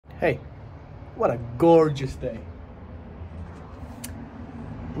Hey, what a gorgeous day.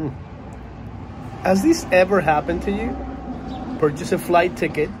 Has this ever happened to you? Purchase a flight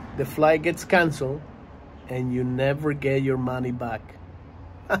ticket, the flight gets canceled, and you never get your money back.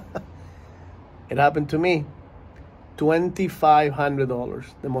 It happened to me. $2,500,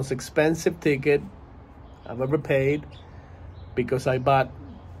 the most expensive ticket I've ever paid, because I bought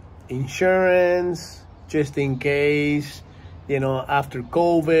insurance just in case, after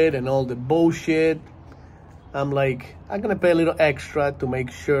COVID and all the bullshit. I'm like, I'm gonna pay a little extra to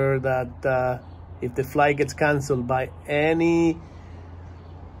make sure that if the flight gets canceled by any,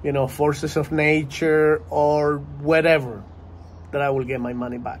 forces of nature or whatever, that I will get my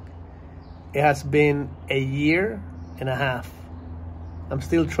money back. It has been a year and a half. I'm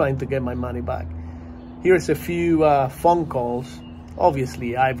still trying to get my money back. Here's a few phone calls.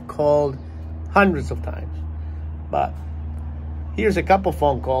 Obviously, I've called hundreds of times, but here's a couple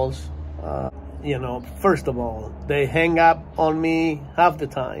phone calls. First of all, they hang up on me half the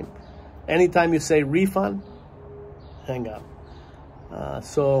time. Anytime you say refund, hang up.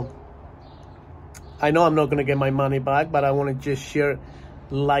 So I know I'm not gonna get my money back, but I wanna just share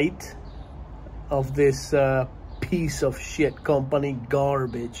light of this piece of shit company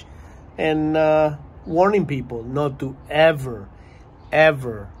garbage, and warning people not to ever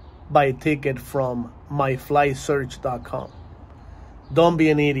buy a ticket from myflightsearch.com. Don't be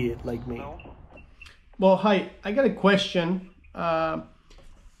an idiot like me. Well, hi, I got a question.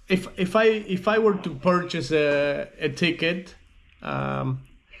 If I were to purchase a ticket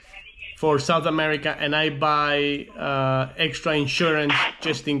for South America, and I buy extra insurance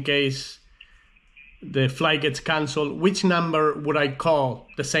just in case the flight gets canceled, which number would I call?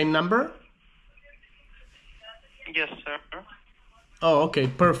 The same number? Yes, sir. Oh, okay,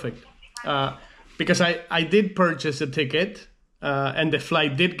 perfect. Because I did purchase a ticket and the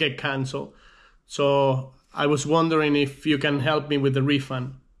flight did get canceled. So I was wondering if you can help me with the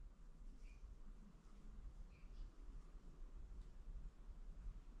refund.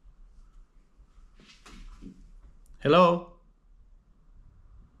 Hello?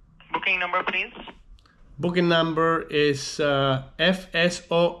 Booking number, please. Booking number is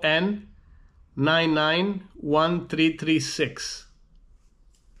FSON 991336.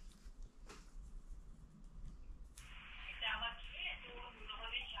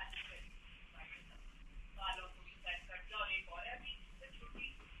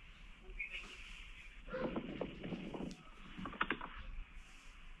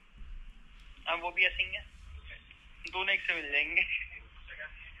 वो भी ऐसे ही है, दोनों एक से मिल जाएंगे।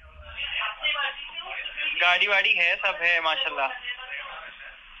 गाड़ी वाड़ी है, सब है माशाल्लाह।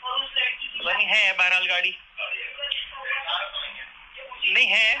 नहीं है बहरहाल गाड़ी नहीं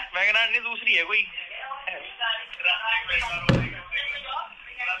है, वैगनआर नहीं, दूसरी है कोई।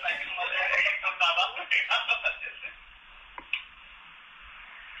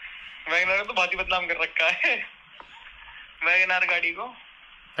 वैगनआर तो बहुत ही बदनाम कर रखा है वैगनआर गाड़ी को।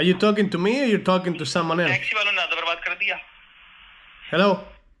 Are you talking to me or you're talking to someone else? Taxi वालों ने बर्बाद कर दिया। Hello?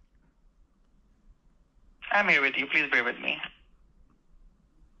 I'm here with you. Please bear with me.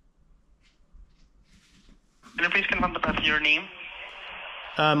 Can you please confirm the passenger name?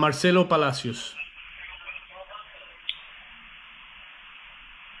 Marcelo Palacios.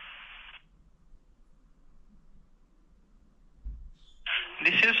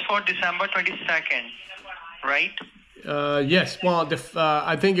 This is for December 22nd, right? Yes. Well,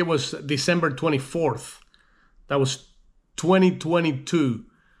 I think it was December 24th. That was 2022.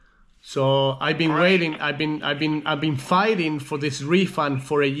 So I've been waiting. I've been fighting for this refund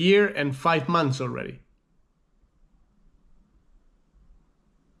for a year and 5 months already.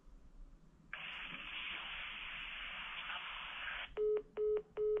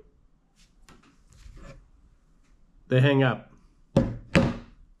 They hang up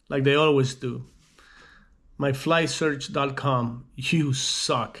like they always do. myflightsearch.com. You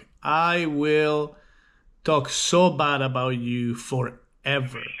suck. I will talk so bad about you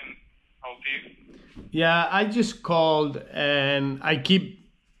forever. Yeah, I just called and I keep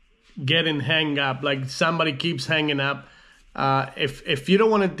getting hang up. Like somebody keeps hanging up. If you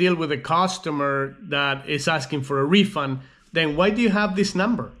don't want to deal with a customer that is asking for a refund, then why do you have this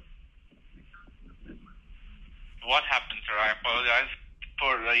number? What happened, sir? I apologize.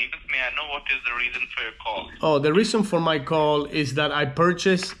 May I know what is the reason for your call? Oh, the reason for my call is that I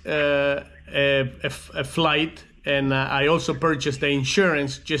purchased a flight, and I also purchased the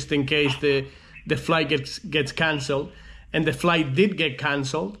insurance just in case the flight gets canceled, and the flight did get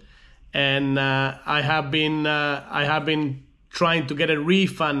canceled, and I have been trying to get a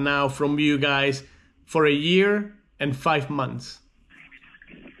refund now from you guys for a year and 5 months.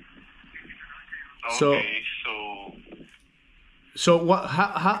 Okay, So what?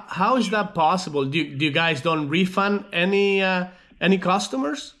 How is that possible? Do you guys don't refund any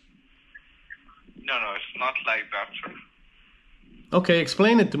customers? no, it's not like that, sir. Okay,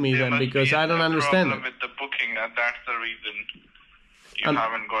 explain it to me There then, must because be I don't a understand problem it. with the booking, and that's the reason you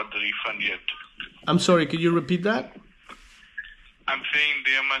haven't got the refund yet. I'm sorry, could you repeat that? I'm saying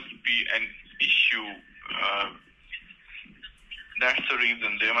there must be an issue. That's the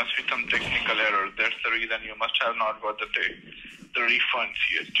reason. There must be some technical error. That's the reason you must have not got the refunds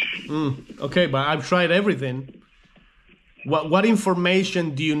yet. Okay, but I've tried everything. What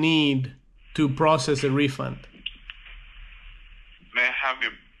information do you need to process a refund? May I have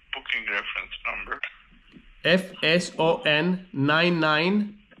your booking reference number? FSON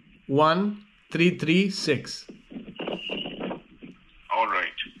 991336. All right.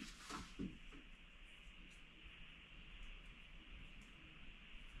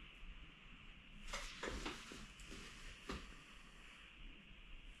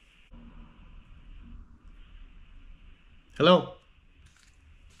 Hello?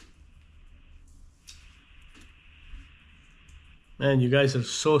 Man, you guys are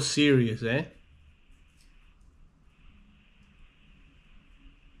so serious, eh?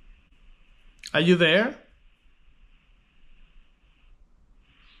 Are you there?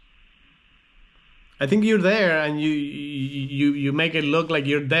 I think you're there, and you make it look like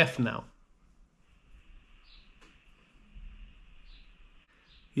you're deaf now.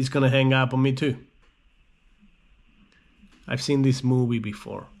 He's gonna hang up on me too. I've seen this movie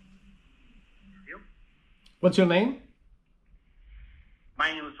before. What's your name?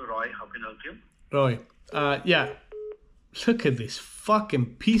 My name is Roy. How can I help you? Roy. Yeah. Look at this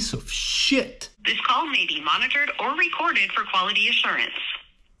fucking piece of shit. This call may be monitored or recorded for quality assurance.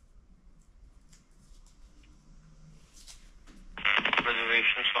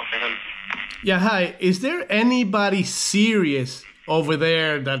 Reservations, how can I help you? Yeah, hi. Is there anybody serious over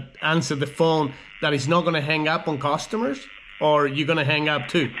there that answered the phone that is not going to hang up on customers? Or you going to hang up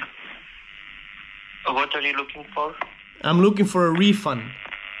too? What are you looking for? I'm looking for a refund.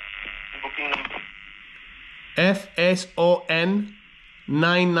 Booking number? FSON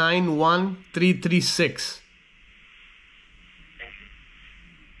 991336.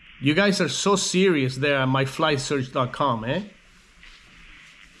 You guys are so serious there at myflightsearch.com, eh?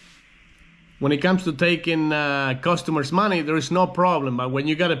 When it comes to taking customers' money, there is no problem. But when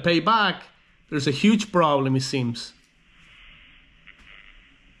you got to pay back, there's a huge problem, it seems.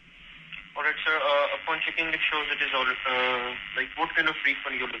 Alright, sir. Upon checking, it shows it is all. Like, what kind of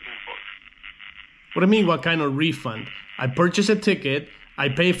refund you're looking for? What do you mean, what kind of refund? I purchased a ticket, I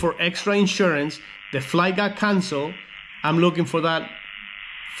pay for extra insurance, the flight got canceled, I'm looking for that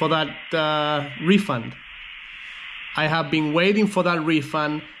refund. I have been waiting for that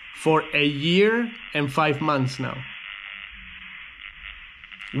refund for 1 year and 5 months now.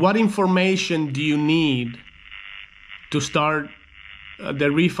 What information do you need to start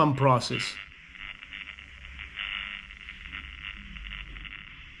the refund process?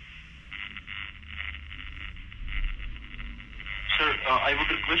 Sir, I would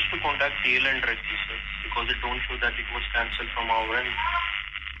request to contact tail and directly, sir, because it don't show that it was cancelled from our end.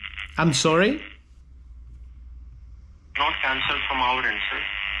 I'm sorry? Not cancelled from our end, sir.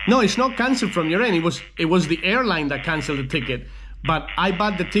 No, it's not canceled from your end. It was the airline that canceled the ticket, but I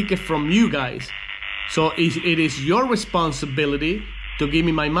bought the ticket from you guys. So it is your responsibility to give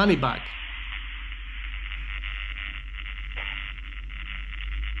me my money back.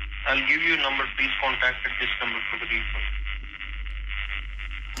 I'll give you a number. Please contact at this number for the refund.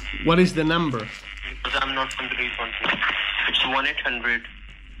 What is the number? Because I'm not from the refund, sir. It's 1-800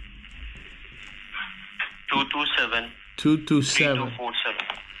 227 227 3247.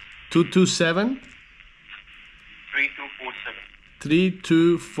 227 3247.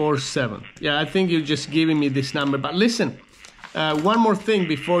 3247. Yeah, I think you're just giving me this number. But listen, one more thing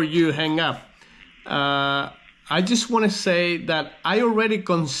before you hang up. I just want to say that I already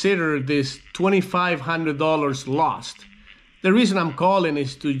consider this $2,500 lost. The reason I'm calling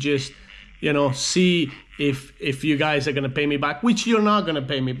is to just, see if you guys are going to pay me back, which you're not going to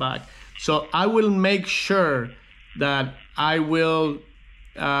pay me back. So I will make sure that I will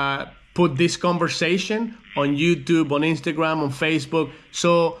put this conversation on YouTube, on Instagram, on Facebook,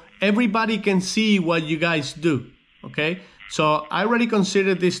 so everybody can see what you guys do, okay? So I already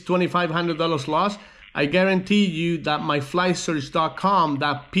considered this $2,500 loss. I guarantee you that myflightsearch.com,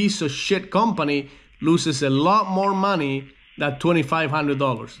 that piece of shit company, loses a lot more money than $2,500.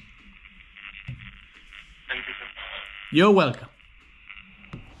 Thank you, sir. You're welcome.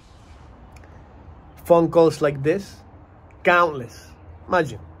 Phone calls like this, countless.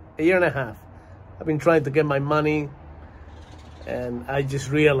 Imagine, 1.5 years. I've been trying to get my money, and I just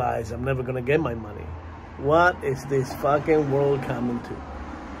realized I'm never gonna get my money. What is this fucking world coming to?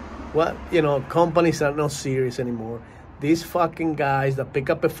 What, you know, companies are not serious anymore. These fucking guys that pick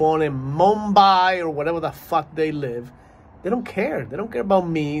up a phone in Mumbai or whatever the fuck they live, they don't care. They don't care about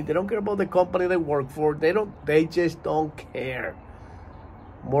me. They don't care about the company they work for. They just don't care.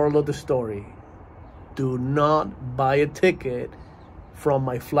 Moral of the story: do not buy a ticket from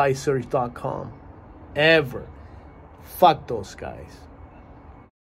myflysearch.com. Ever. Fuck those guys.